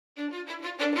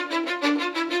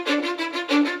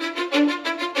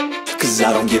Cause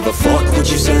I don't give a fuck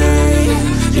what you say.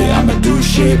 Yeah, I'ma do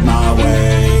shit my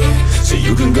way. So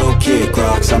you can go kick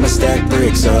rocks, I'ma stack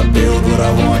bricks up, build what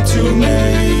I want to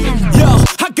make. Yo,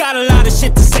 I got a lot of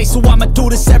shit to say, so I'ma do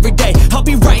this every day. I'll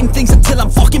be writing things until I'm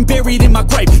fucking buried in my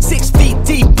grave. 6 feet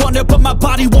deep under, but my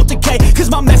body won't decay. Cause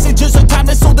my messages are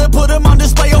timeless, so they'll put them on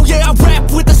display. Oh yeah, I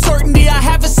rap with a certainty, I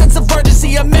have a sense of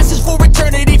urgency. A message for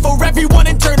eternity, for everyone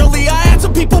internally. I had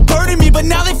some people burning me, but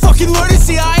now they fucking learn to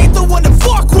see I ain't the one to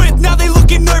fuck with, now they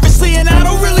looking nervously. And I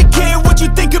don't really care what you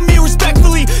think of me,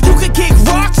 respectfully. You can kick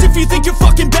rocks if you think you're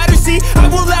fucking better, see. I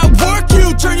will outwork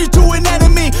you, turn you to an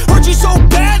enemy. Hurt you so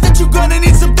bad that you're gonna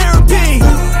need some therapy.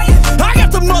 I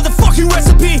got the motherfucking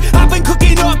recipe. I've been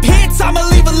cooking up hits, I'ma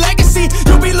leave a legacy.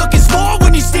 You'll be looking small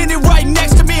when you're standing right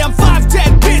next to me. I'm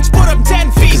 5'10", bitch, but I'm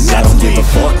 10 feet. Cause I don't give a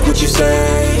fuck what you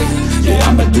say. Yeah,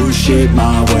 I'ma do shit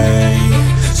my way.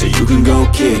 So you can go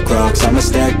kick rocks, I'ma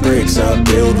stack bricks up,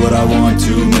 build what I want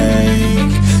to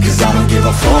make. Cause I don't give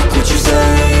a fuck what you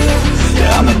say.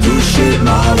 Yeah, I'ma do shit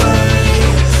my way.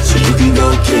 So you can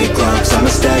go kick rocks, I'ma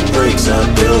stack bricks up,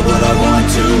 build what I want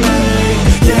to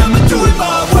make. Yeah, I'ma do it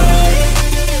my way.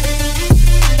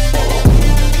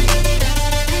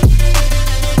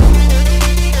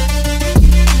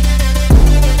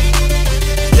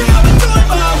 Yeah, I'ma do it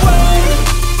my way.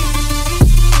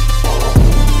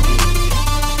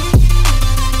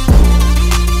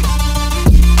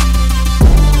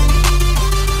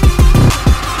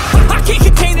 I can't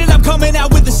contain it, I'm coming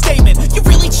out with a statement. You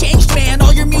really changed, man,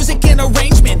 all your music and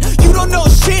arrangement. You don't know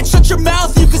shit, shut your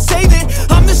mouth, you can save it.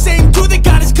 I'm the same dude that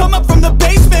got his come up from the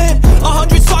basement.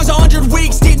 100 songs, 100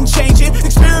 weeks, didn't change it.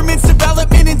 Experiments,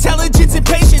 development, intelligence, and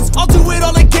patience. I'll do it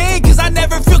all again, cause I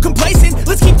never feel complacent.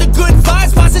 Let's keep the good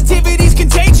vibes, positivity's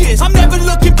contagious. I'm never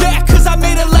looking back, cause I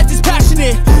made a life that's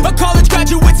passionate. A college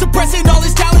graduate suppressing all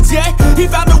his talents, yeah. He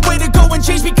found a way to go and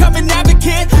change, become an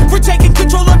advocate for taking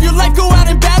control of your life, go out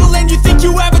and battle. And you think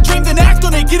you have a dream, then act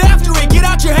on it. Get after it, get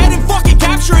out your head and fucking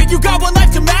capture it. You got one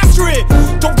life to master it.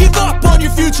 Don't give up on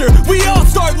your future, we all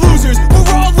start losers.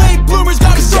 We're all late bloomers,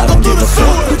 gotta struggle through the sewer.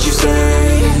 Cause I don't give a fuck what you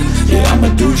say. Yeah, I'ma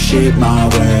do shit my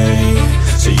way.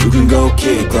 So you can go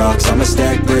kick rocks, I'ma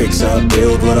stack bricks up,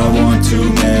 build what I want to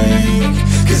make.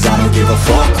 Cause I don't give a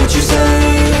fuck what you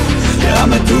say. Yeah,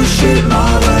 I'ma do shit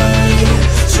my way.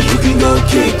 So you can go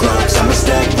kick rocks, I'ma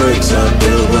stack bricks up,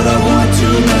 build